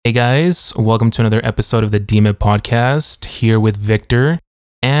Hey guys, welcome to another episode of the DMIP podcast, here with Victor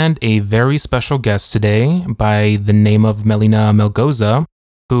and a very special guest today by the name of Melina Melgoza,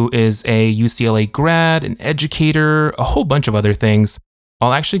 who is a UCLA grad, an educator, a whole bunch of other things.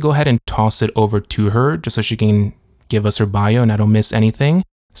 I'll actually go ahead and toss it over to her just so she can give us her bio and I don't miss anything.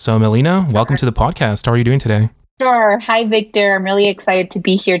 So Melina, welcome to the podcast. How are you doing today? Sure. Hi, Victor. I'm really excited to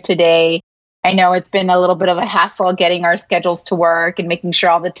be here today. I know it's been a little bit of a hassle getting our schedules to work and making sure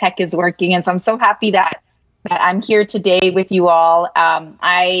all the tech is working. And so I'm so happy that I'm here today with you all.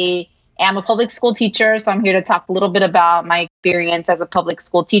 I am a public school teacher, so I'm here to talk a little bit about my experience as a public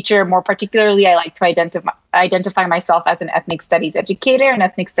school teacher. More particularly, I like to identify myself as an ethnic studies educator and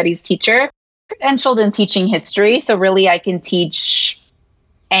ethnic studies teacher, credentialed in teaching history. So really, I can teach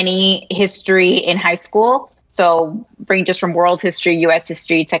any history in high school. So ranges from world history, U.S.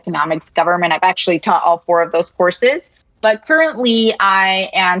 history to economics, government. I've actually taught all four of those courses. But currently, I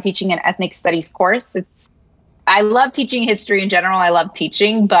am teaching an ethnic studies course. I love teaching history in general. I love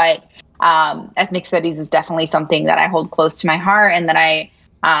teaching, but ethnic studies is definitely something that I hold close to my heart and that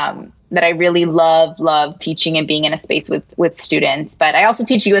I really love teaching and being in a space with students. But I also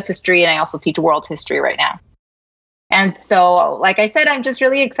teach U.S. history and I also teach world history right now. And so, like I said, I'm just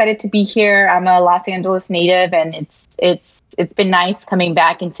really excited to be here. I'm a Los Angeles native, and it's been nice coming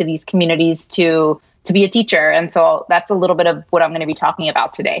back into these communities to be a teacher. And so that's a little bit of what I'm going to be talking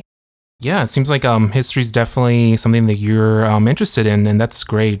about today. Yeah, it seems like history is definitely something that you're interested in, and that's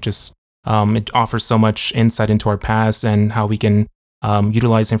great. Just it offers so much insight into our past and how we can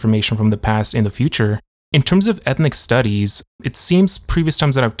utilize information from the past in the future. In terms of ethnic studies, it seems previous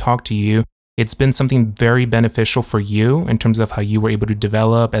times that I've talked to you, it's been something very beneficial for you in terms of how you were able to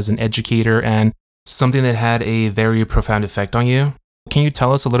develop as an educator and something that had a very profound effect on you. Can you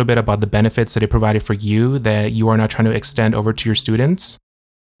tell us a little bit about the benefits that it provided for you that you are now trying to extend over to your students?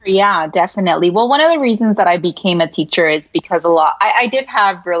 Yeah, definitely. Well, one of the reasons that I became a teacher is because I did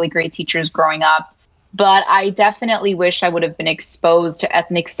have really great teachers growing up, but I definitely wish I would have been exposed to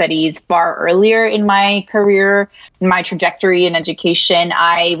ethnic studies far earlier in my career, in my trajectory in education.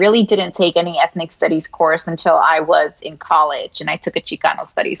 I really didn't take any ethnic studies course until I was in college, and I took a Chicano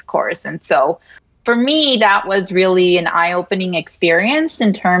studies course. And so for me, that was really an eye-opening experience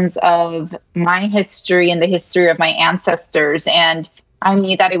in terms of my history and the history of my ancestors. And I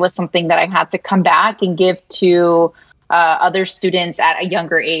knew that it was something that I had to come back and give to other students at a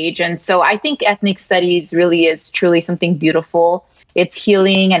younger age. And so I think ethnic studies really is truly something beautiful. It's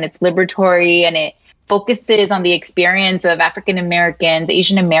healing and it's liberatory, and it focuses on the experience of African Americans,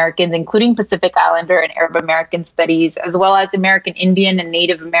 Asian Americans, including Pacific Islander and Arab American studies, as well as American Indian and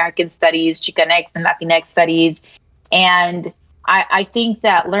Native American studies, Chicanx and Latinx studies. And I think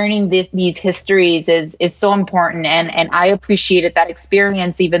that learning these histories is so important, and I appreciated that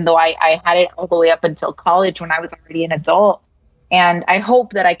experience, even though I had it all the way up until college when I was already an adult. And I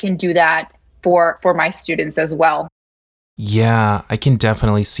hope that I can do that for my students as well. Yeah, I can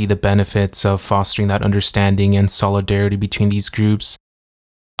definitely see the benefits of fostering that understanding and solidarity between these groups.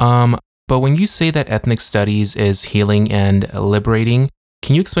 Um, but when you say that ethnic studies is healing and liberating,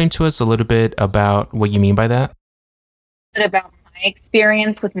 can you explain to us a little bit about what you mean by that? Bit about my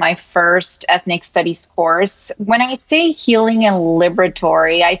experience with my first ethnic studies course. When I say healing and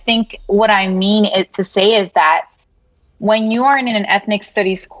liberatory, I think what I mean to say is that when you are in an ethnic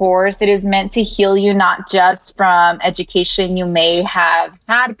studies course, it is meant to heal you not just from education you may have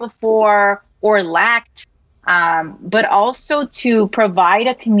had before or lacked, but also to provide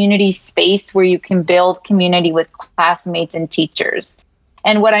a community space where you can build community with classmates and teachers.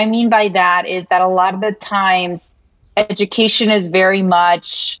 And what I mean by that is that a lot of the times, education is very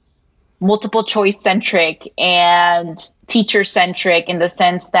much multiple choice centric and teacher centric in the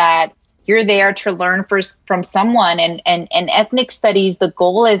sense that you're there to learn from someone, and ethnic studies, the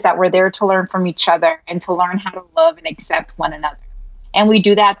goal is that we're there to learn from each other and to learn how to love and accept one another. And we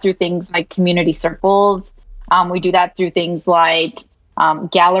do that through things like community circles. We do that through things like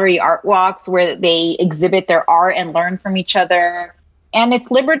gallery art walks where they exhibit their art and learn from each other. And it's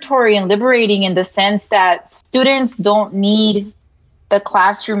liberatory and liberating in the sense that students don't need the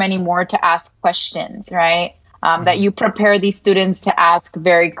classroom anymore to ask questions, right? That you prepare these students to ask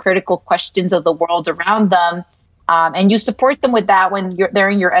very critical questions of the world around them. And you support them with that when they're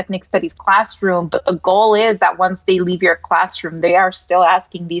in your ethnic studies classroom. But the goal is that once they leave your classroom, they are still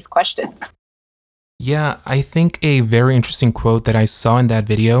asking these questions. Yeah, I think a very interesting quote that I saw in that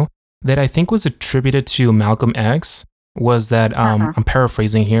video that I think was attributed to Malcolm X was that, I'm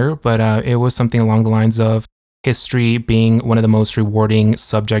paraphrasing here, but it was something along the lines of history being one of the most rewarding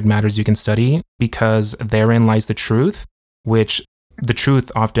subject matters you can study because therein lies the truth, which the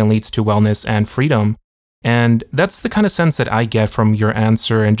truth often leads to wellness and freedom. And that's the kind of sense that I get from your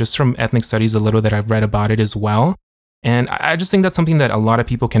answer and just from ethnic studies, a little that I've read about it as well. And I just think that's something that a lot of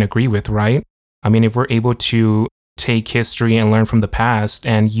people can agree with, right? I mean, if we're able to take history and learn from the past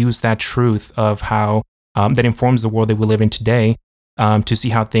and use that truth of how that informs the world that we live in today, to see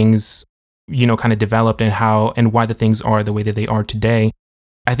how things, kind of developed and how and why the things are the way that they are today,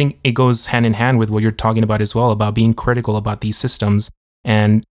 I think it goes hand in hand with what you're talking about as well, about being critical about these systems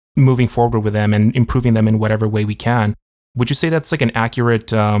and moving forward with them and improving them in whatever way we can. Would you say that's like an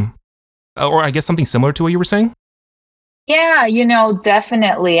accurate, or I guess something similar to what you were saying? Yeah,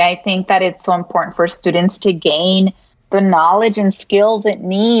 definitely. I think that it's so important for students to gain the knowledge and skills it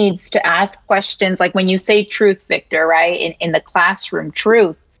needs to ask questions. Like when you say truth, Victor, right? In the classroom,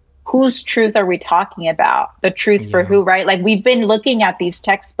 truth, whose truth are we talking about? The truth for Yeah. who, right? Like we've been looking at these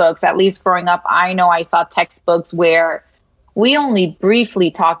textbooks, at least growing up. I know I saw textbooks where we only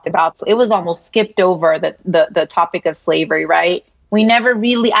briefly talked about, it was almost skipped over the topic of slavery, right? We never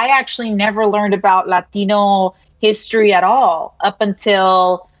really, I actually never learned about Latino history at all up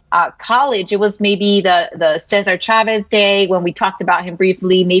until college. It was maybe the Cesar Chavez day when we talked about him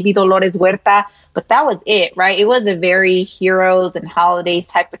briefly, maybe Dolores Huerta, but that was it, right? It was a very heroes and holidays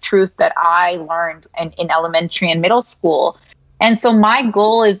type of truth that I learned in elementary and middle school. And so my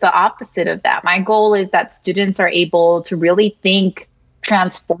goal is the opposite of that. My goal is that students are able to really think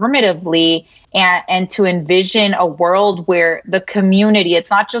transformatively and to envision a world where the community, it's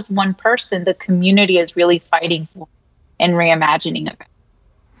not just one person, the community is really fighting for and reimagining of it.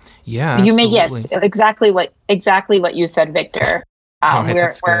 Yeah, You may, yes, absolutely. exactly what you said, Victor. All right,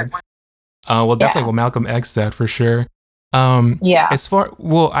 that's We're good. Well, definitely yeah, what Malcolm X said for sure. Um, yeah.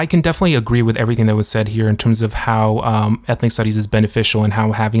 I can definitely agree with everything that was said here in terms of how ethnic studies is beneficial and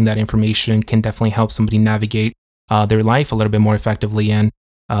how having that information can definitely help somebody navigate their life a little bit more effectively and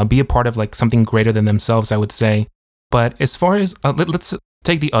be a part of like something greater than themselves, I would say. But as far as let's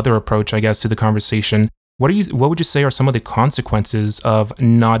take the other approach, I guess, to the conversation. What would you say are some of the consequences of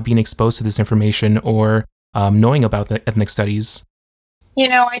not being exposed to this information or knowing about the ethnic studies?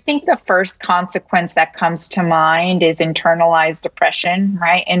 I think the first consequence that comes to mind is internalized depression,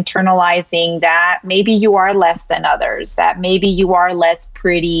 right? Internalizing that maybe you are less than others, that maybe you are less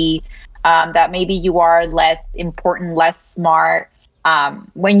pretty, that maybe you are less important, less smart.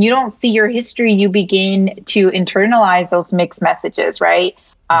 When you don't see your history, you begin to internalize those mixed messages, right?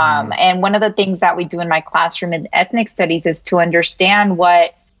 Hmm. And one of the things that we do in my classroom in ethnic studies is to understand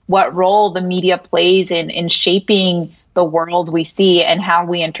what role the media plays in shaping the world we see and how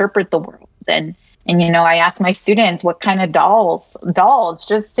we interpret the world. And I ask my students what kind of dolls,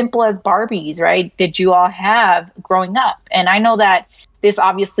 just simple as Barbies, right? Did you all have growing up? And I know that this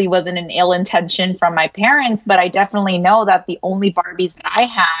obviously wasn't an ill intention from my parents, but I definitely know that the only Barbies that I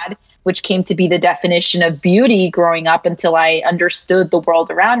had, which came to be the definition of beauty growing up until I understood the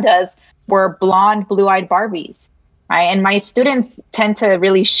world around us, were blonde, blue-eyed Barbies. Right. And my students tend to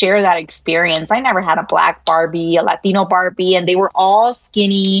really share that experience. I never had a black Barbie, a Latino Barbie, and they were all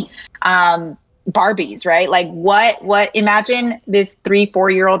skinny Barbies, right? Like imagine this 3,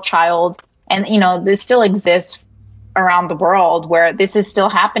 4 year old child, and this still exists around the world where this is still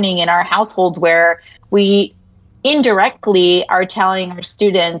happening in our households where we indirectly are telling our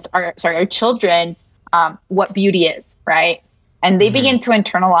students, our children, what beauty is, right? And they begin Hmm. to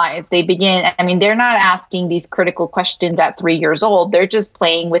internalize. I mean, they're not asking these critical questions at 3 years old. They're just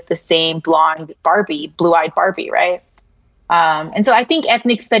playing with the same blonde Barbie, blue eyed Barbie, right? And so I think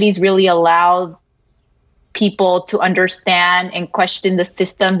ethnic studies really allows people to understand and question the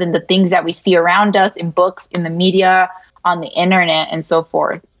systems and the things that we see around us in books, in the media, on the internet, and so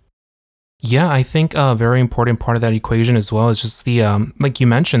forth. Yeah, I think a very important part of that equation as well is just the, like you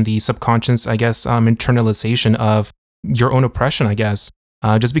mentioned, the subconscious, I guess, internalization of your own oppression, I guess.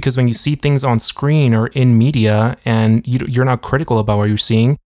 Just because when you see things on screen or in media and you're not critical about what you're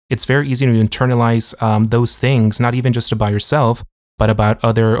seeing, it's very easy to internalize those things, not even just about yourself, but about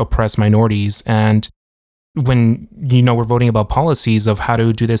other oppressed minorities. And when we're voting about policies of how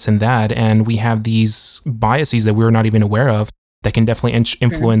to do this and that, and we have these biases that we're not even aware of that can definitely Mhm.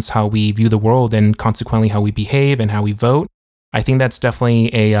 influence how we view the world and consequently how we behave and how we vote. I think that's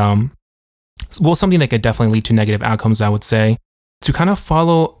definitely something that could definitely lead to negative outcomes, I would say. To kind of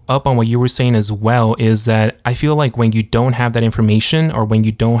follow up on what you were saying as well, is that I feel like when you don't have that information or when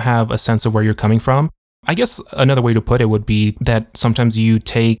you don't have a sense of where you're coming from, I guess another way to put it would be that sometimes you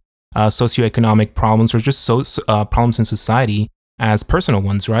take socioeconomic problems or just problems in society as personal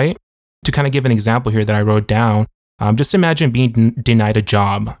ones, right? To kind of give an example here that I wrote down, just imagine being denied a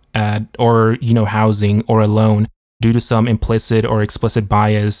job or housing or a loan. due to some implicit or explicit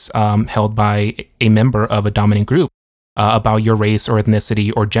bias held by a member of a dominant group about your race or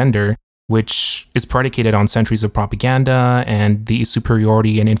ethnicity or gender, which is predicated on centuries of propaganda and the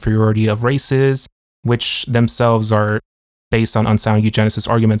superiority and inferiority of races, which themselves are based on unsound eugenicist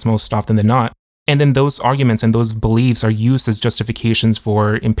arguments most often than not. And then those arguments and those beliefs are used as justifications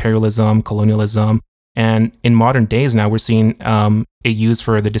for imperialism, colonialism, and in modern days now, we're seeing it used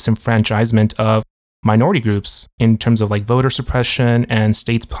for the disenfranchisement of minority groups in terms of like voter suppression and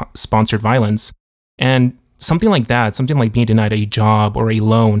state-sponsored violence. And something like that, something like being denied a job or a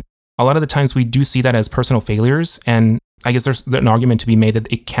loan, a lot of the times we do see that as personal failures. And I guess there's an argument to be made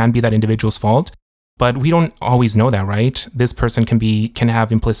that it can be that individual's fault. But we don't always know that, right? This person can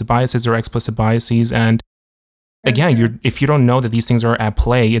have implicit biases or explicit biases, and again, if you don't know that these things are at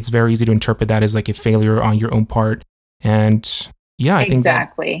play, it's very easy to interpret that as like a failure on your own part. And yeah, I think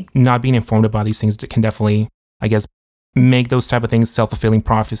that not being informed about these things can definitely, I guess, make those type of things self-fulfilling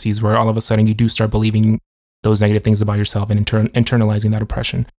prophecies, where all of a sudden you do start believing those negative things about yourself and internalizing that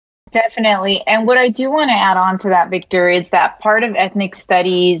oppression. Definitely. And what I do want to add on to that, Victor, is that part of ethnic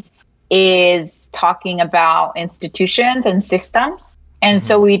studies is talking about institutions and systems. And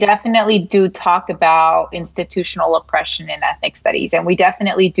so we definitely do talk about institutional oppression in ethnic studies. And we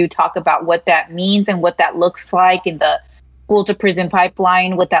definitely do talk about what that means and what that looks like in the school to prison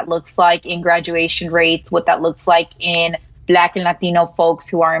pipeline, what that looks like in graduation rates, what that looks like in Black and Latino folks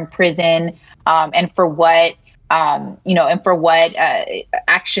who are in prison, and for what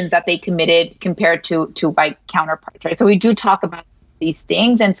actions that they committed compared to white counterparts, right? So we do talk about these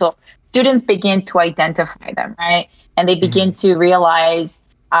things. And so students begin to identify them, right? And they begin to realize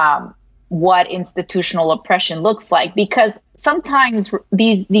what institutional oppression looks like, because sometimes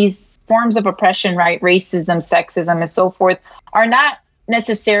these forms of oppression, right, racism, sexism, and so forth, are not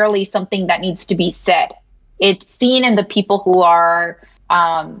necessarily something that needs to be said. It's seen in the people who are,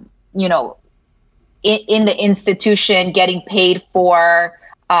 in the institution getting paid for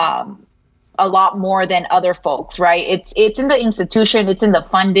a lot more than other folks, right? It's in the institution, it's in the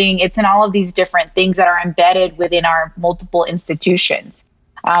funding, it's in all of these different things that are embedded within our multiple institutions.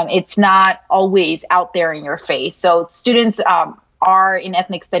 It's not always out there in your face. So students are in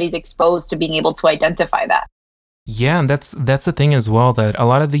ethnic studies exposed to being able to identify that. Yeah, and that's the thing as well, that a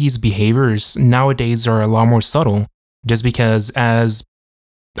lot of these behaviors nowadays are a lot more subtle, just because as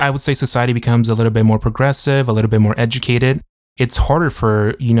I would say society becomes a little bit more progressive, a little bit more educated, it's harder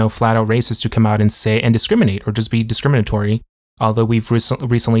for, flat out racists to come out and say and discriminate or just be discriminatory. Although we've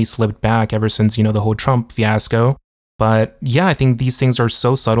recently slipped back ever since, the whole Trump fiasco. But yeah, I think these things are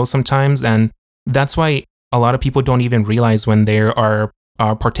so subtle sometimes. And that's why a lot of people don't even realize when they are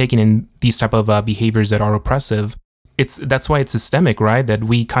partaking in these type of behaviors that are oppressive. That's why it's systemic, right? That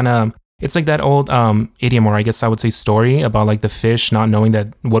we kind of, it's like that old idiom, or I guess I would say story about like the fish not knowing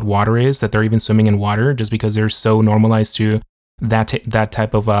that what water is, that they're even swimming in water just because they're so normalized to that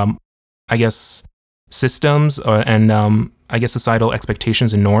type of, I guess, systems and I guess societal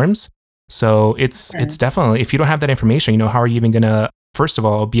expectations and norms. So it's definitely, if you don't have that information, how are you even gonna, first of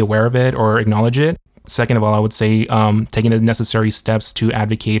all, be aware of it or acknowledge it? Second of all, I would say taking the necessary steps to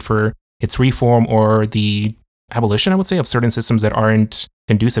advocate for its reform or the abolition, I would say, of certain systems that aren't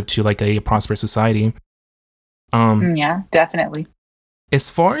conducive to like a prosperous society. Yeah, definitely.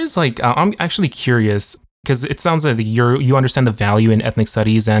 As far as like, I'm actually curious, because it sounds like you understand the value in ethnic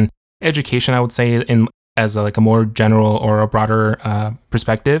studies and education, I would say, as like a more general or a broader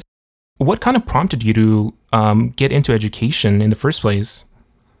perspective. What kind of prompted you to get into education in the first place?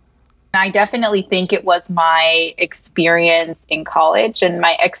 I definitely think it was my experience in college and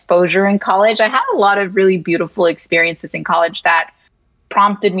my exposure in college. I had a lot of really beautiful experiences in college that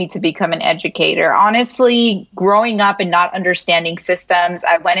prompted me to become an educator. Honestly, growing up and not understanding systems,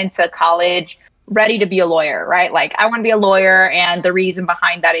 I went into college ready to be a lawyer, right? Like, I want to be a lawyer. And the reason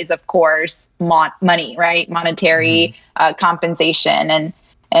behind that is, of course, money, right? Monetary compensation.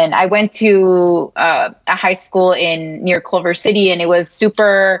 And I went to a high school near Culver City, and it was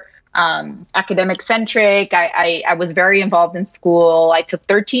super academic centric. I was very involved in school. I took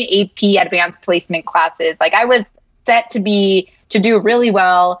 13 AP advanced placement classes. Like, I was set to do really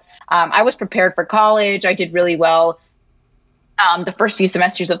well. I was prepared for college. I did really well the first few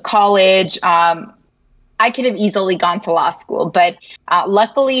semesters of college. I could have easily gone to law school, but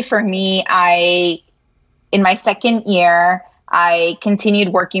luckily for me, in my second year, I continued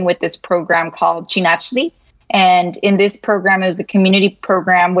working with this program called Chinachli. And in this program, it was a community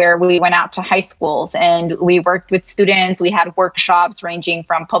program where we went out to high schools and we worked with students. We had workshops ranging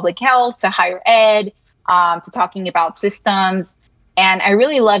from public health to higher ed, to talking about systems. And I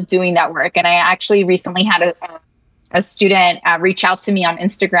really loved doing that work. And I actually recently had a student reach out to me on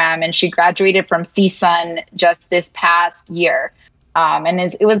Instagram, and she graduated from CSUN just this past year. And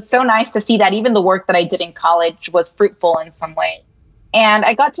it was so nice to see that even the work that I did in college was fruitful in some way. And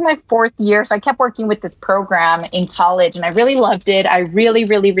I got to my fourth year, so I kept working with this program in college, and I really loved it. I really,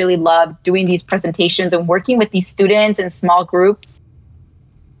 really, really loved doing these presentations and working with these students in small groups.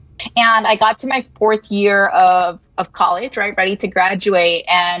 And I got to my fourth year of college, right, ready to graduate,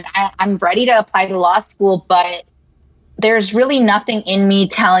 and I'm ready to apply to law school, but there's really nothing in me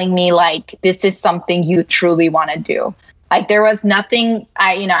telling me like this is something you truly want to do. Like there was nothing.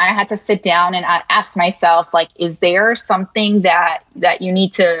 I had to sit down and ask myself, like, is there something that you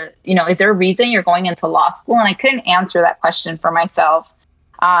need to, is there a reason you're going into law school? And I couldn't answer that question for myself.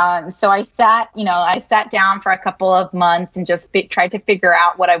 So I sat down for a couple of months and just tried to figure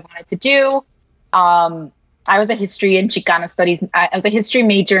out what I wanted to do. I was a history and Chicano studies. I was a history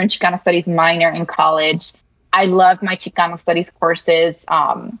major and Chicano studies minor in college. I loved my Chicano studies courses.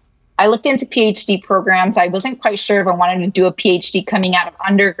 I looked into PhD programs. I wasn't quite sure if I wanted to do a PhD coming out of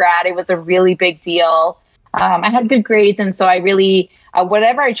undergrad. It was a really big deal. I had good grades, and so I really,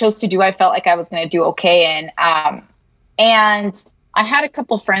 whatever I chose to do, I felt like I was going to do okay in. And I had a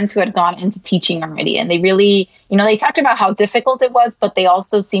couple friends who had gone into teaching already, and they really, they talked about how difficult it was, but they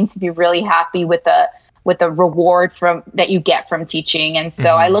also seemed to be really happy with the reward from that you get from teaching. And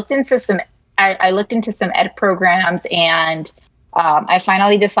so I looked into some ed programs, and I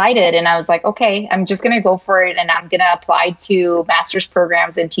finally decided, and I was like, okay, I'm just going to go for it, and I'm going to apply to master's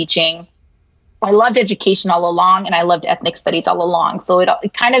programs in teaching. I loved education all along, and I loved ethnic studies all along. So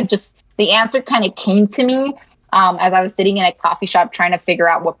it kind of just, the answer kind of came to me as I was sitting in a coffee shop trying to figure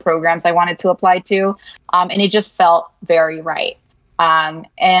out what programs I wanted to apply to. And it just felt very right.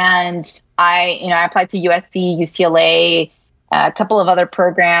 And I applied to USC, UCLA, a couple of other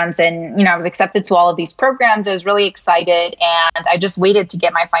programs, and I was accepted to all of these programs. I was really excited, and I just waited to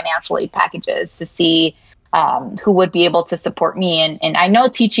get my financial aid packages to see who would be able to support me. And I know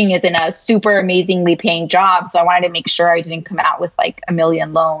teaching isn't a super amazingly paying job, so I wanted to make sure I didn't come out with like a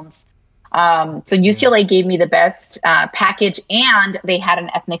million loans. So UCLA gave me the best package, and they had an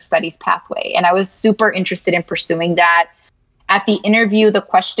ethnic studies pathway, and I was super interested in pursuing that. At the interview, the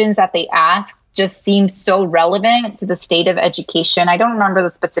questions that they asked just seemed so relevant to the state of education. I don't remember the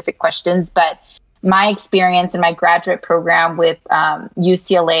specific questions, but my experience in my graduate program with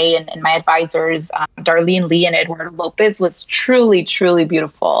UCLA and my advisors, Darlene Lee and Eduardo Lopez, was truly, truly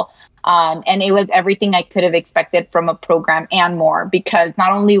beautiful. And it was everything I could have expected from a program and more, because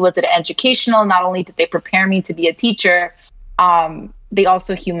not only was it educational, not only did they prepare me to be a teacher, they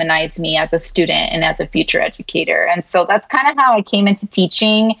also humanized me as a student and as a future educator. And so that's kind of how I came into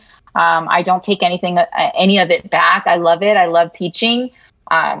teaching. I don't take any of it back. I love it. I love teaching.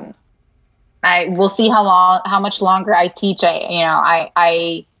 I will see how much longer I teach.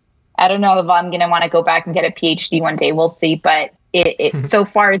 I don't know if I'm going to want to go back and get a PhD one day. We'll see. But so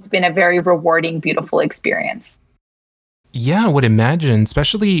far, it's been a very rewarding, beautiful experience. Yeah, I would imagine,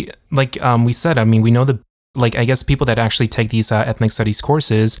 especially like we said, I mean, we know I guess people that actually take these ethnic studies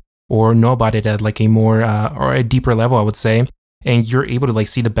courses or know about it at like a more or a deeper level, I would say, and you're able to like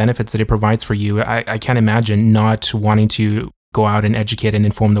see the benefits that it provides for you. I can't imagine not wanting to go out and educate and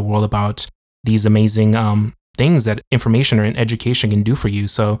inform the world about these amazing things that information or education can do for you.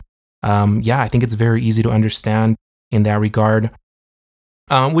 So I think it's very easy to understand in that regard.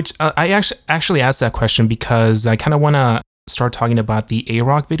 Which I actually asked that question because I kind of want to start talking about the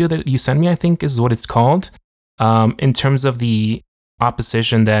A-Rock video that you sent me, I think is what it's called, in terms of the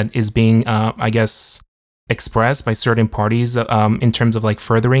opposition that is being, I guess, expressed by certain parties in terms of like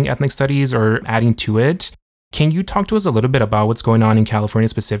furthering ethnic studies or adding to it. Can you talk to us a little bit about what's going on in California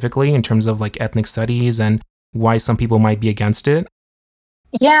specifically in terms of like ethnic studies and why some people might be against it?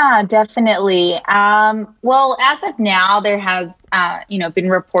 Yeah, definitely. Well, as of now, there has, been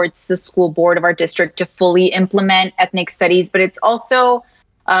reports the school board of our district to fully implement ethnic studies, but it's also,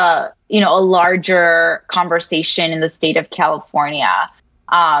 a larger conversation in the state of California.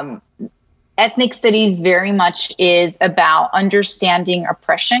 Ethnic studies very much is about understanding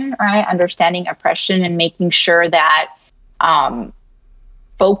oppression, right? Understanding oppression and making sure that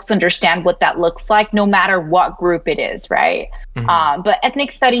folks understand what that looks like, no matter what group it is, right? But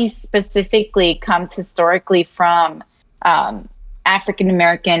ethnic studies specifically comes historically from African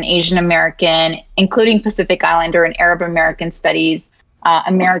American, Asian American, including Pacific Islander and Arab American studies,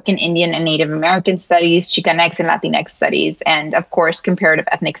 American Indian and Native American studies, Chicanx and Latinx studies, and of course, comparative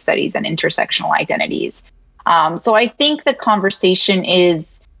ethnic studies and intersectional identities. So I think the conversation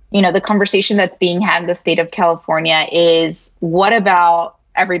is, the conversation that's being had in the state of California is, what about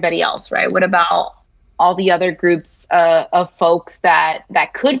everybody else, right? What about all the other groups of folks that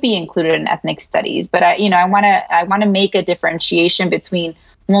could be included in ethnic studies. But I want to make a differentiation between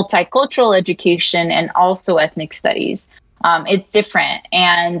multicultural education and also ethnic studies. It's different,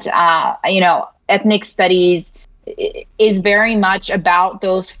 and ethnic studies is very much about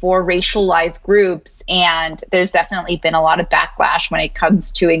those four racialized groups, and there's definitely been a lot of backlash when it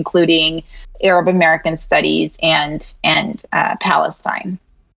comes to including Arab American studies and Palestine.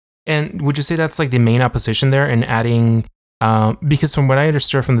 And would you say that's like the main opposition there in adding? Because from what I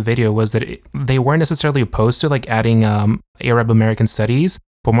understood from the video was that they weren't necessarily opposed to like adding Arab American studies,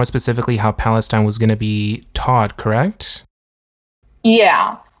 but more specifically how Palestine was going to be taught. Correct?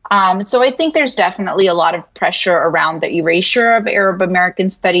 Yeah. So I think there's definitely a lot of pressure around the erasure of Arab American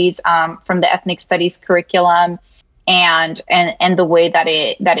studies from the ethnic studies curriculum, and the way that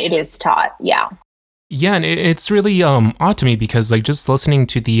it is taught. Yeah. Yeah, and it's really odd to me because like just listening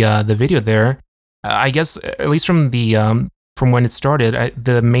to the video there, I guess at least from when it started,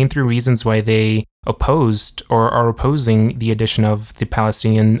 the main three reasons why they opposed or are opposing the addition of the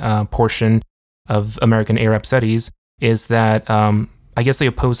Palestinian portion of American Arab Studies is that I guess they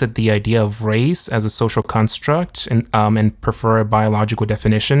opposed the idea of race as a social construct and prefer a biological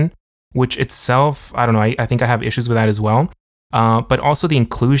definition, which itself, I don't know, I think I have issues with that as well. But also the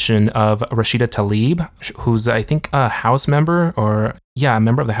inclusion of Rashida Tlaib, who's I think a House member a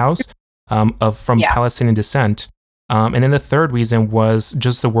member of the House from Palestinian descent. And then the third reason was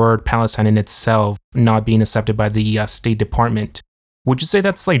just the word Palestine in itself not being accepted by the State Department. Would you say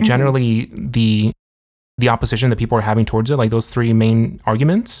that's like generally the opposition that people are having towards it, like those three main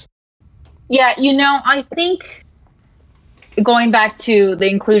arguments? Yeah, I think going back to the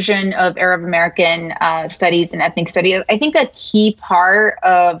inclusion of Arab American studies and ethnic studies, I think a key part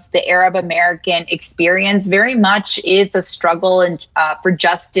of the Arab American experience very much is the struggle for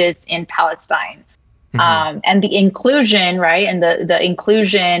justice in Palestine. And the inclusion, right, and the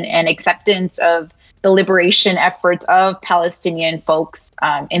inclusion and acceptance of the liberation efforts of Palestinian folks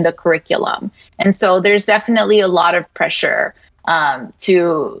in the curriculum. And so there's definitely a lot of pressure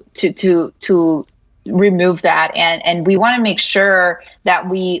to remove that, and we want to make sure that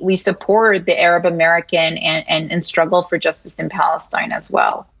we support the Arab American and struggle for justice in Palestine as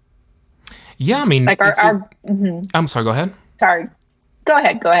well. Yeah, I mean, like I'm sorry. Go ahead. Sorry, go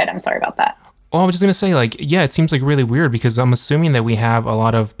ahead. I'm sorry about that. Well, I was just gonna say, like, yeah, it seems like really weird because I'm assuming that we have a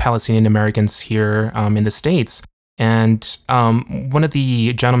lot of Palestinian Americans here in the States, and one of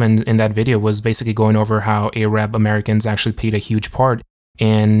the gentlemen in that video was basically going over how Arab Americans actually played a huge part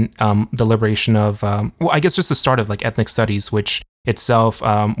in the liberation of, I guess just the start of like ethnic studies, which itself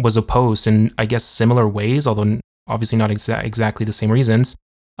was opposed in, I guess, similar ways, although obviously not exactly the same reasons,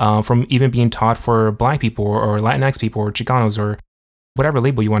 from even being taught for Black people or Latinx people or Chicanos or whatever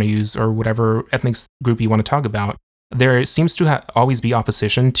label you want to use or whatever ethnic group you want to talk about. There seems to always be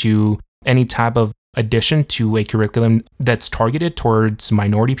opposition to any type of addition to a curriculum that's targeted towards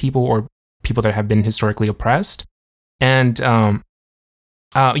minority people or people that have been historically oppressed. And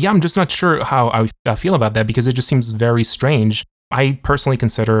I'm just not sure how I feel about that because it just seems very strange. I personally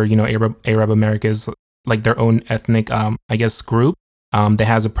consider, Arab America is like their own ethnic, I guess, group that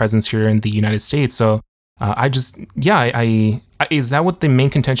has a presence here in the United States. So is that what the main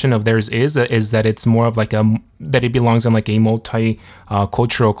contention of theirs is? Is that it's more of like that it belongs in like a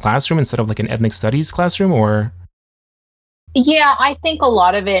multi-cultural classroom instead of like an ethnic studies classroom, or? Yeah, I think a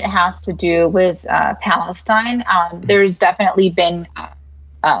lot of it has to do with Palestine. There's definitely been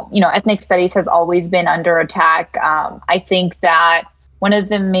ethnic studies has always been under attack. I think that one of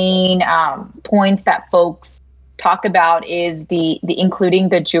the main points that folks talk about is the including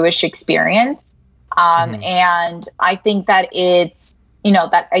the Jewish experience. And I think that it's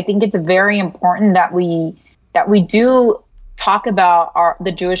very important that we do talk about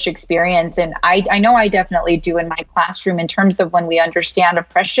the Jewish experience. And I know I definitely do in my classroom in terms of when we understand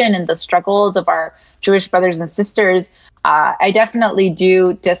oppression and the struggles of our Jewish brothers and sisters. I definitely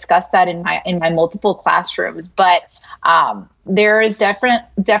do discuss that in my multiple classrooms, but there is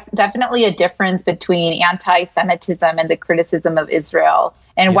definitely a difference between anti-Semitism and the criticism of Israel,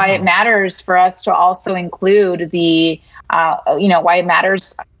 and why it matters for us to also include why it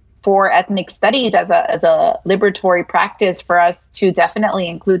matters for ethnic studies as a liberatory practice for us to definitely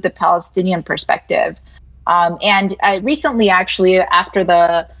include the Palestinian perspective. And recently, actually, after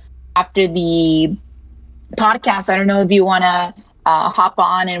the podcast, I don't know if you want to hop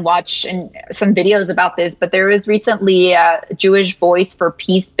on and watch some videos about this, but there was recently a Jewish Voice for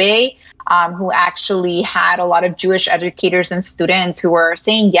Peace Bay who actually had a lot of Jewish educators and students who were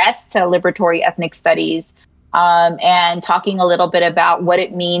saying yes to liberatory ethnic studies. and talking a little bit about what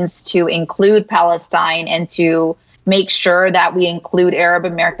it means to include Palestine and to make sure that we include Arab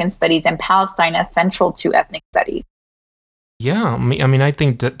American studies and Palestine as central to ethnic studies. Yeah, I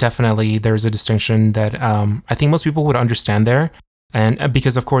think definitely there's a distinction that I think most people would understand there. And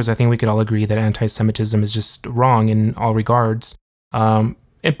because, of course, I think we could all agree that anti Semitism is just wrong in all regards.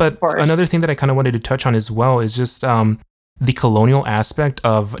 But another thing that I kind of wanted to touch on as well is just the colonial aspect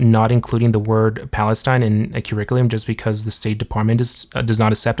of not including the word Palestine in a curriculum just because the State Department does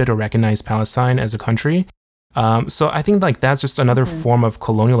not accept it or recognize Palestine as a country. So I think like that's just another form of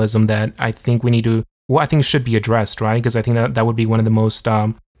colonialism that I think we need to, I think should be addressed, right? Because I think that would be one of the most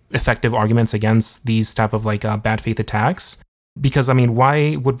effective arguments against these type of like bad faith attacks. Because I mean,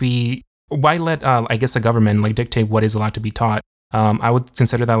 why let I guess a government like dictate what is allowed to be taught? I would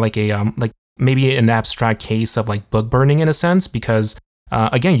consider that like a like maybe an abstract case of like book burning in a sense, because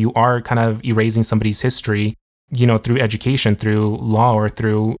again, you are kind of erasing somebody's history, through education, through law, or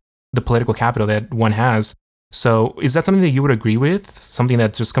through the political capital that one has. So is that something that you would agree with? Something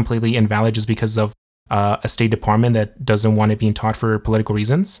that's just completely invalid just because of a State Department that doesn't want it being taught for political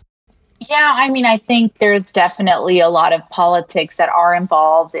reasons? Yeah, I mean, I think there's definitely a lot of politics that are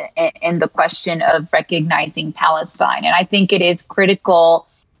involved in the question of recognizing Palestine. And I think it is critical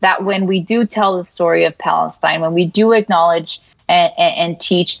that when we do tell the story of Palestine, when we do acknowledge and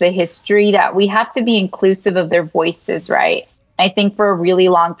teach the history, that we have to be inclusive of their voices, right? I think for a really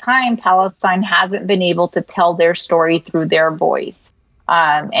long time, Palestine hasn't been able to tell their story through their voice.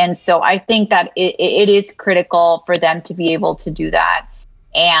 And so I think that it is critical for them to be able to do that.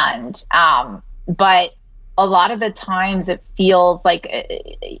 And but a lot of the times it feels like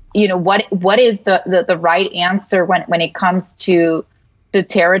what is the right answer when it comes to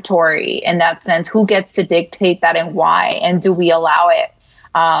territory in that sense? Who gets to dictate that and why, and do we allow it?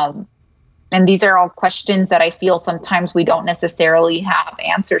 And these are all questions that I feel sometimes we don't necessarily have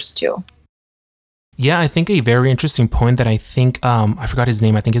answers to. Yeah, I think a very interesting point that I think I forgot his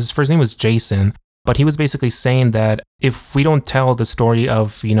name. I think his first name was Jason. But he was basically saying that if we don't tell the story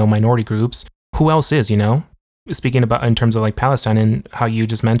of, minority groups, who else is, Speaking about in terms of like Palestine and how you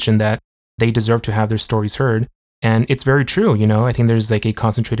just mentioned that they deserve to have their stories heard. And it's very true, I think there's like a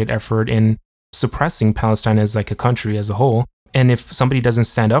concentrated effort in suppressing Palestine as like a country as a whole. And if somebody doesn't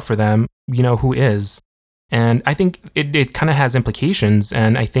stand up for them, who is? And I think it kind of has implications.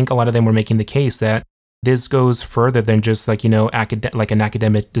 And I think a lot of them were making the case that this goes further than just like, like an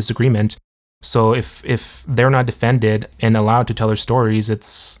academic disagreement. So if they're not defended and allowed to tell their stories,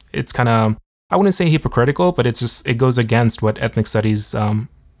 it's kind of, I wouldn't say hypocritical, but it goes against what ethnic studies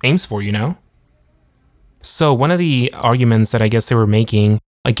aims for, So one of the arguments that I guess they were making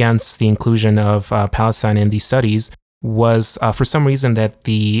against the inclusion of Palestine in these studies was for some reason that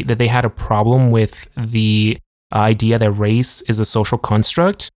they had a problem with the idea that race is a social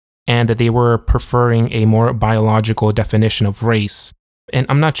construct and that they were preferring a more biological definition of race. And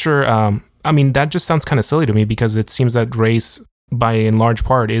I'm not sure. That just sounds kind of silly to me because it seems that race, by in large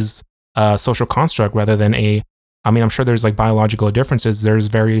part, is a social construct rather than I'm sure there's like biological differences. There's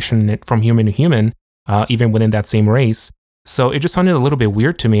variation from human to human, even within that same race. So it just sounded a little bit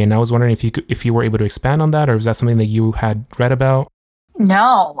weird to me. And I was wondering if you were able to expand on that, or was that something that you had read about?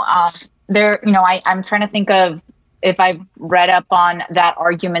 No, I'm trying to think of if I've read up on that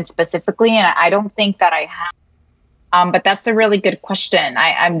argument specifically, and I don't think that I have. But that's a really good question.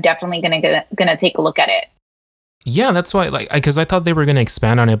 I'm definitely gonna take a look at it. Yeah, that's why, because I thought they were gonna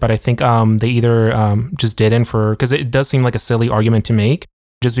expand on it, but I think they either just didn't because it does seem like a silly argument to make.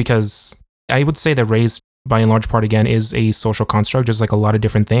 Just because I would say that race, by and large part, again, is a social construct, just like a lot of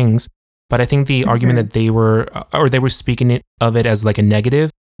different things. But I think the argument that they were speaking of it as like a negative,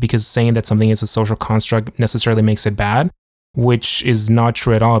 because saying that something is a social construct necessarily makes it bad, which is not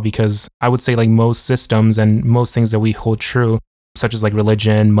true at all, because I would say like most systems and most things that we hold true, such as like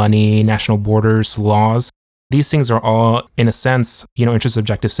religion, money, national borders, laws, these things are all, in a sense,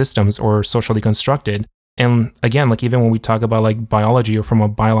 intersubjective systems or socially constructed. And again, like even when we talk about like biology or from a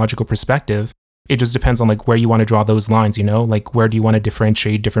biological perspective, it just depends on like where you want to draw those lines, like where do you want to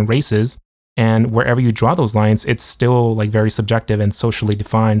differentiate different races? And wherever you draw those lines, it's still like very subjective and socially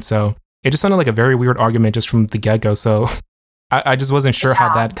defined. So it just sounded like a very weird argument just from the get-go. So I just wasn't sure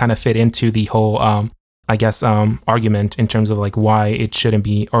how that kind of fit into the whole, argument in terms of like why it shouldn't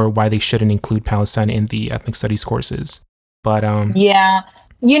be or why they shouldn't include Palestine in the ethnic studies courses. But yeah,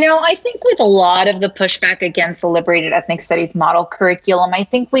 I think with a lot of the pushback against the liberated ethnic studies model curriculum, I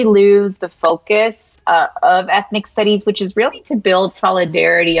think we lose the focus of ethnic studies, which is really to build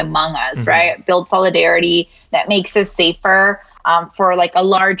solidarity among us, right? Build solidarity that makes us safer. for like a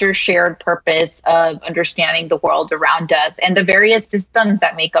larger shared purpose of understanding the world around us and the various systems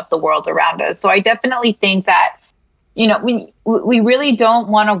that make up the world around us. So I definitely think that, we really don't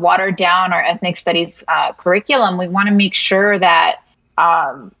want to water down our ethnic studies curriculum. We want to make sure that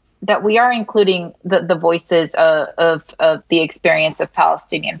that we are including the voices of the experience of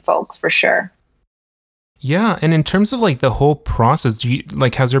Palestinian folks, for sure. Yeah, and in terms of like the whole process, do you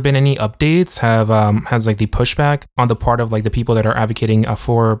like has there been any updates? Has like the pushback on the part of like the people that are advocating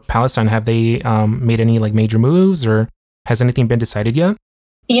for Palestine, have they made any like major moves, or has anything been decided yet?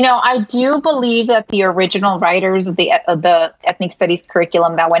 I do believe that the original writers of the ethnic studies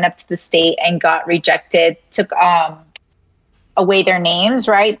curriculum that went up to the state and got rejected took away their names,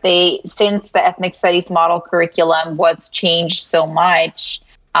 right? Since the ethnic studies model curriculum was changed so much,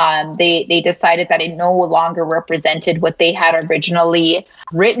 they decided that it no longer represented what they had originally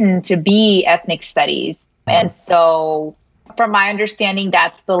written to be ethnic studies. And so, from my understanding,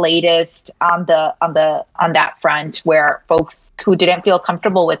 that's the latest on that front, where folks who didn't feel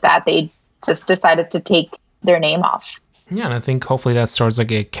comfortable with that, they just decided to take their name off. Yeah, and I think hopefully that starts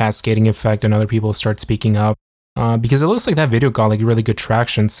like a cascading effect and other people start speaking up, because it looks like that video got like really good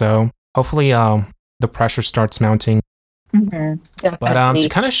traction. So hopefully the pressure starts mounting. But to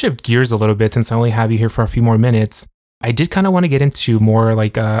kind of shift gears a little bit, since I only have you here for a few more minutes, I did kind of want to get into more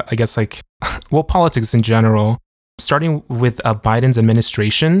like, I guess like, well, politics in general, starting with Biden's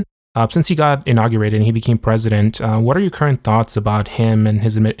administration. Since he got inaugurated and he became president, what are your current thoughts about him and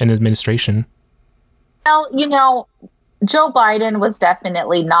his administration? Well, Joe Biden was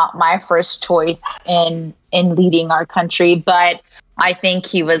definitely not my first choice in leading our country, but I think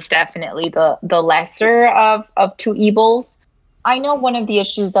he was definitely the lesser of two evils. I know one of the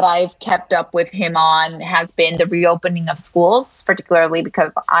issues that I've kept up with him on has been the reopening of schools, particularly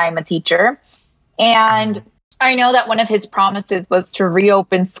because I'm a teacher. And I know that one of his promises was to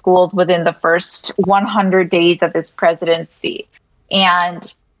reopen schools within the first 100 days of his presidency.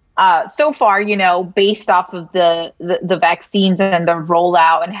 And so far, based off of the vaccines and the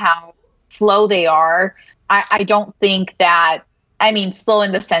rollout and how slow they are, I don't think that, I mean, slow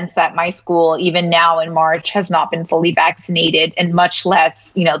in the sense that my school, even now in March, has not been fully vaccinated, and much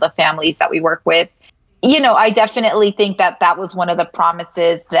less, the families that we work with. I definitely think that was one of the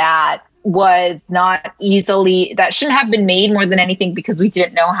promises that was not easily, that shouldn't have been made more than anything, because we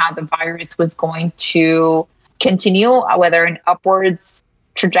didn't know how the virus was going to continue, whether an upwards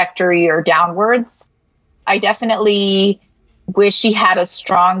trajectory or downwards. I definitely wish he had a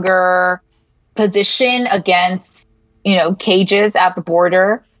stronger position against, cages at the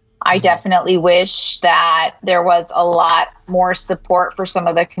border. I definitely wish that there was a lot more support for some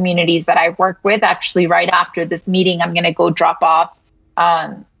of the communities that I work with. Actually, right after this meeting, I'm going to go drop off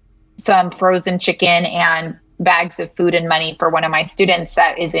some frozen chicken and bags of food and money for one of my students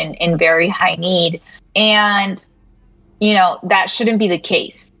that is in very high need. And, that shouldn't be the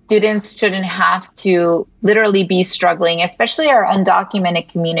case. Students shouldn't have to literally be struggling, especially our undocumented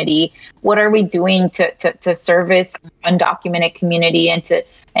community. What are we doing to service undocumented community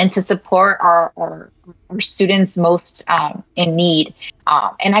and to support our students most in need?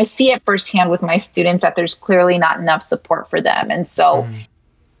 And I see it firsthand with my students that there's clearly not enough support for them. And so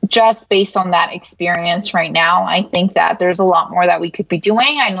just based on that experience right now, I think that there's a lot more that we could be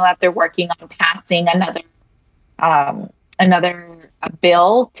doing. I know that they're working on passing another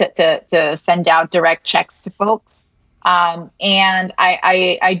bill to send out direct checks to folks. And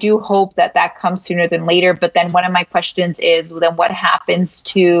I do hope that comes sooner than later. But then one of my questions is, then what happens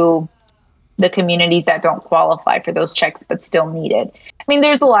to the communities that don't qualify for those checks but still need it? I mean,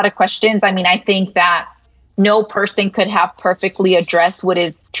 there's a lot of questions. I mean, I think that no person could have perfectly addressed what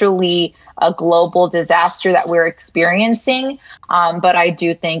is truly a global disaster that we're experiencing. But I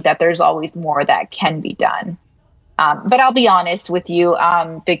do think that there's always more that can be done. But I'll be honest with you,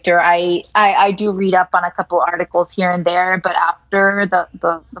 Victor, I do read up on a couple articles here and there, but after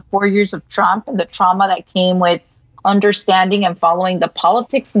the 4 years of Trump and the trauma that came with understanding and following the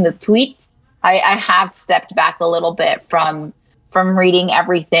politics and the tweet, I have stepped back a little bit from reading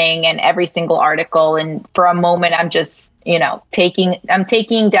everything and every single article. And for a moment, I'm just, taking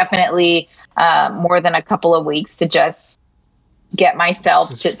definitely more than a couple of weeks to just get myself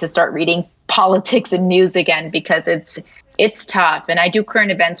to start reading politics and news again, because it's tough. And I do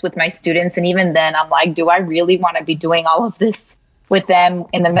current events with my students, and even then I'm like, do I really want to be doing all of this with them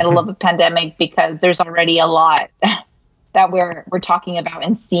in the middle of a pandemic? Because there's already a lot that we're talking about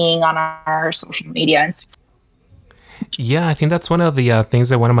and seeing on our social media. Yeah, I think that's one of the things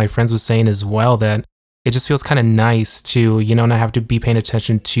that one of my friends was saying as well, that it just feels kind of nice to, not have to be paying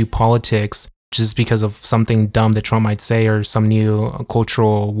attention to politics just because of something dumb that Trump might say or some new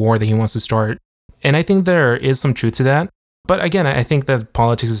cultural war that he wants to start. And I think there is some truth to that. But again, I think that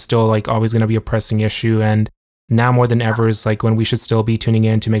politics is still like always going to be a pressing issue. And now more than ever is like when we should still be tuning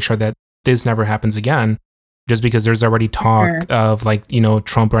in to make sure that this never happens again. Just because there's already talk of like,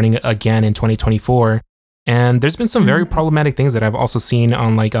 Trump running again in 2024. And there's been some very problematic things that I've also seen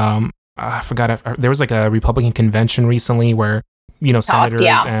on like, I forgot, there was like a Republican convention recently where, senators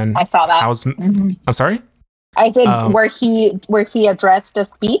and I saw that. House. I'm sorry? I did, where he addressed a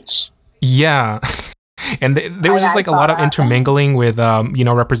speech. Yeah. And there was just like a lot of intermingling with,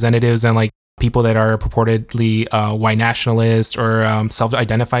 representatives and like people that are purportedly white nationalists or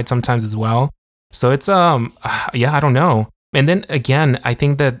self-identified sometimes as well. So it's, I don't know. And then again, I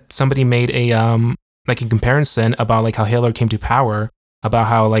think that somebody made a comparison about like how Hitler came to power, about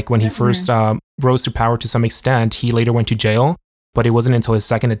how like when he first rose to power to some extent, he later went to jail. But it wasn't until his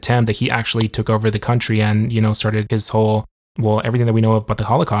second attempt that he actually took over the country and, started his whole, everything that we know about the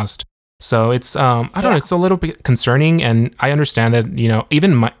Holocaust. So it's, I don't know, it's a little bit concerning. And I understand that,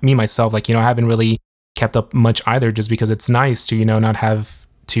 even me myself, like, I haven't really kept up much either, just because it's nice to, not have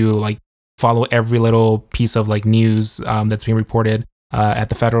to like follow every little piece of like news that's being reported at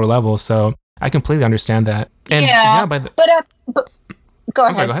the federal level. So I completely understand that. And but go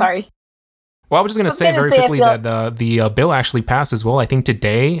ahead. Sorry. Well, I was just going to say very quickly that the bill actually passed as well. I think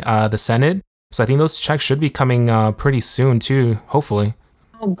today, the Senate. So I think those checks should be coming pretty soon too, hopefully.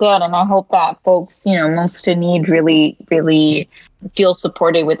 Oh, good. And I hope that folks, most in need really, really feel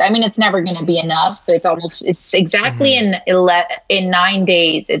supported with. I mean, it's never going to be enough. It's exactly in 9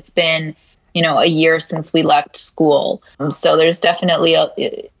 days. It's been, a year since we left school. So there's definitely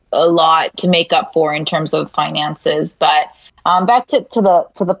a lot to make up for in terms of finances. But back to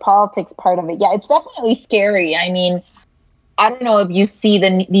the politics part of it. Yeah, it's definitely scary. I mean, I don't know if you see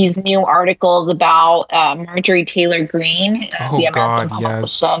these new articles about Marjorie Taylor Greene, the American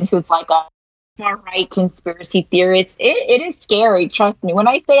politician, who's like a far-right conspiracy theorist. It is scary, trust me. When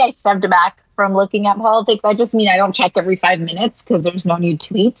I say I stepped back from looking at politics, I just mean I don't check every 5 minutes because there's no new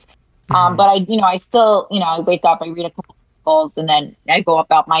tweets. But I still, I wake up, I read a couple articles, and then I go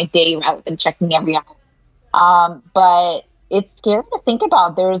about my day rather than checking every hour. But it's scary to think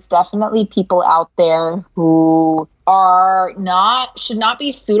about. There's definitely people out there who should not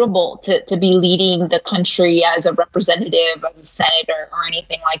be suitable to be leading the country as a representative, as a senator, or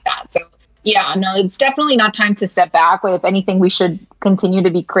anything like that. So yeah, no, it's definitely not time to step back. If anything, we should continue to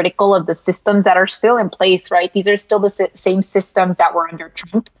be critical of the systems that are still in place, right? These are still the same systems that were under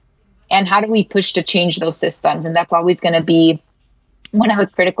Trump. And how do we push to change those systems? And that's always going to be one of the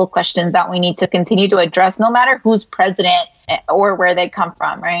critical questions that we need to continue to address, no matter who's president or where they come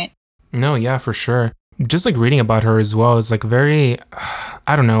from, right? No, yeah, for sure. Just like reading about her as well is like very,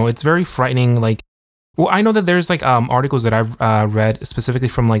 I don't know, it's very frightening. Like, well, I know that there's like articles that I've read specifically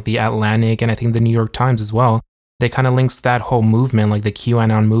from like the Atlantic and I think the New York Times as well. They kind of links that whole movement, like the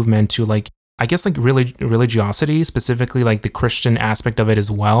QAnon movement, to like, I guess like religiosity, specifically like the Christian aspect of it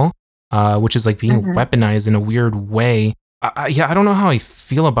as well, which is like being weaponized in a weird way. I don't know how I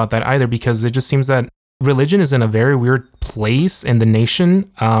feel about that either, because it just seems that religion is in a very weird place in the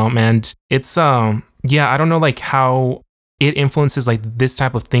nation. And it's, I don't know like how it influences like this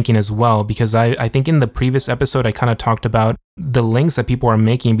type of thinking as well, because I think in the previous episode, I kind of talked about the links that people are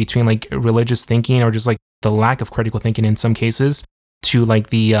making between like religious thinking or just like the lack of critical thinking in some cases to like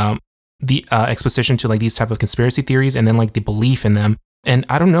the exposition to like these type of conspiracy theories and then like the belief in them. And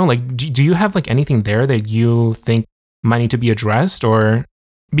I don't know, like, do you have like anything there that you think might need to be addressed? Or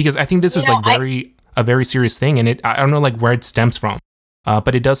because I think this is like a very serious thing, and I don't know like where it stems from,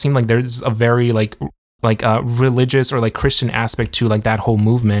 but it does seem like there's a very like religious or like Christian aspect to like that whole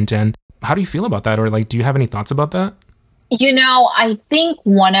movement. And how do you feel about that? Or like, do you have any thoughts about that? I think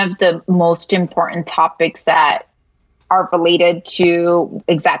one of the most important topics that are related to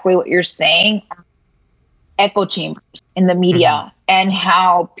exactly what you're saying are echo chambers in the media, and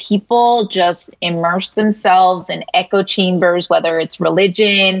how people just immerse themselves in echo chambers, whether it's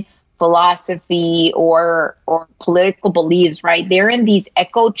religion, philosophy, or political beliefs, right? They're in these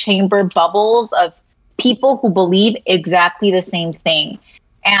echo chamber bubbles of people who believe exactly the same thing.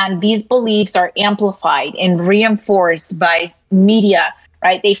 And these beliefs are amplified and reinforced by media,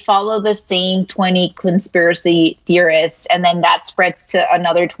 right? They follow the same 20 conspiracy theorists, and then that spreads to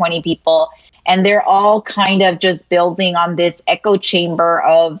another 20 people. And they're all kind of just building on this echo chamber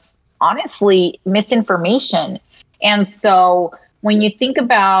of, honestly, misinformation. And so when you think a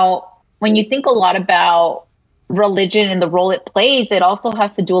lot about religion and the role it plays, it also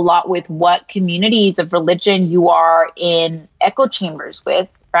has to do a lot with what communities of religion you are in echo chambers with.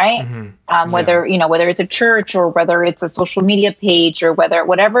 right? Yeah. Whether it's a church or whether it's a social media page or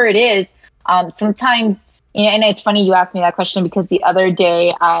whatever it is. Sometimes, and it's funny you asked me that question because the other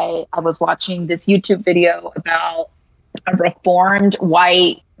day I was watching this YouTube video about a reformed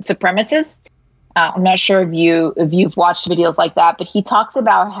white supremacist. I'm not sure if you've watched videos like that, but he talks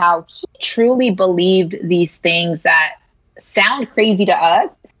about how he truly believed these things that sound crazy to us,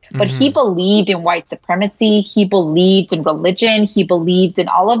 but he believed in white supremacy. He believed in religion. He believed in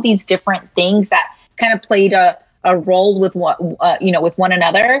all of these different things that kind of played a role with with one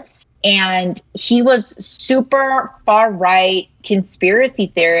another. And he was super far right conspiracy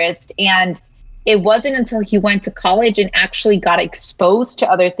theorist. And it wasn't until he went to college and actually got exposed to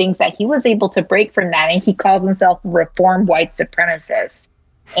other things that he was able to break from that. And he calls himself a reformed white supremacist.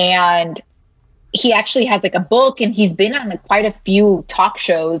 And he actually has like a book, and he's been on quite a few talk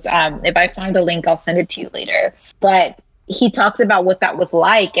shows. If I find a link, I'll send it to you later. But he talks about what that was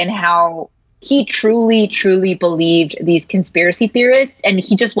like and how he truly, truly believed these conspiracy theorists, and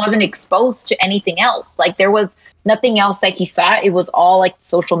he just wasn't exposed to anything else. Like there was nothing else that he saw. It was all like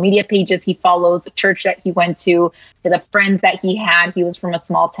social media pages he follows, the church that he went to, the friends that he had. He was from a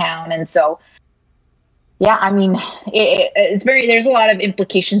small town. And so, yeah, I mean, there's a lot of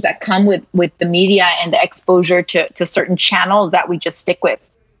implications that come with the media and the exposure to certain channels that we just stick with.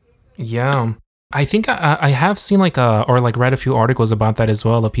 Yeah. I think I have seen or read a few articles about that as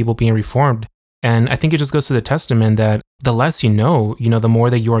well, of people being reformed. And I think it just goes to the testament that the less you know, the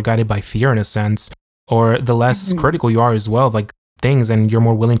more that you are guided by fear in a sense, or the less critical you are as well of like things, and you're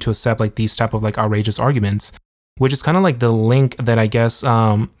more willing to accept like these type of like outrageous arguments, which is kind of like the link that I guess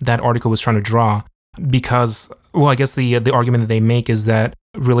that article was trying to draw. Because, well, I guess the argument that they make is that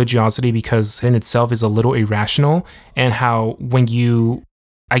religiosity, because in itself is a little irrational, and how when you,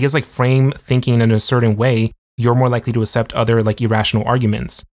 I guess, like frame thinking in a certain way, you're more likely to accept other like irrational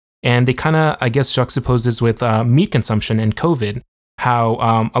arguments. And they kind of, I guess, juxtapose this with meat consumption and COVID,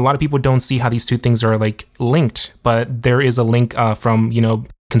 how a lot of people don't see how these two things are like linked, but there is a link from,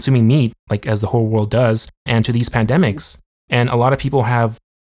 consuming meat, like as the whole world does, and to these pandemics. And a lot of people have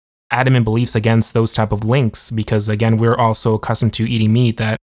adamant beliefs against those type of links because, again, we're also accustomed to eating meat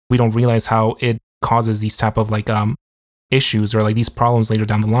that we don't realize how it causes these type of like issues or like these problems later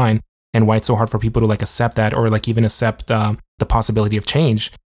down the line, and why it's so hard for people to like accept that, or like even accept the possibility of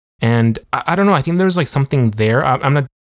change. And I don't know, I think there's like something there. I'm not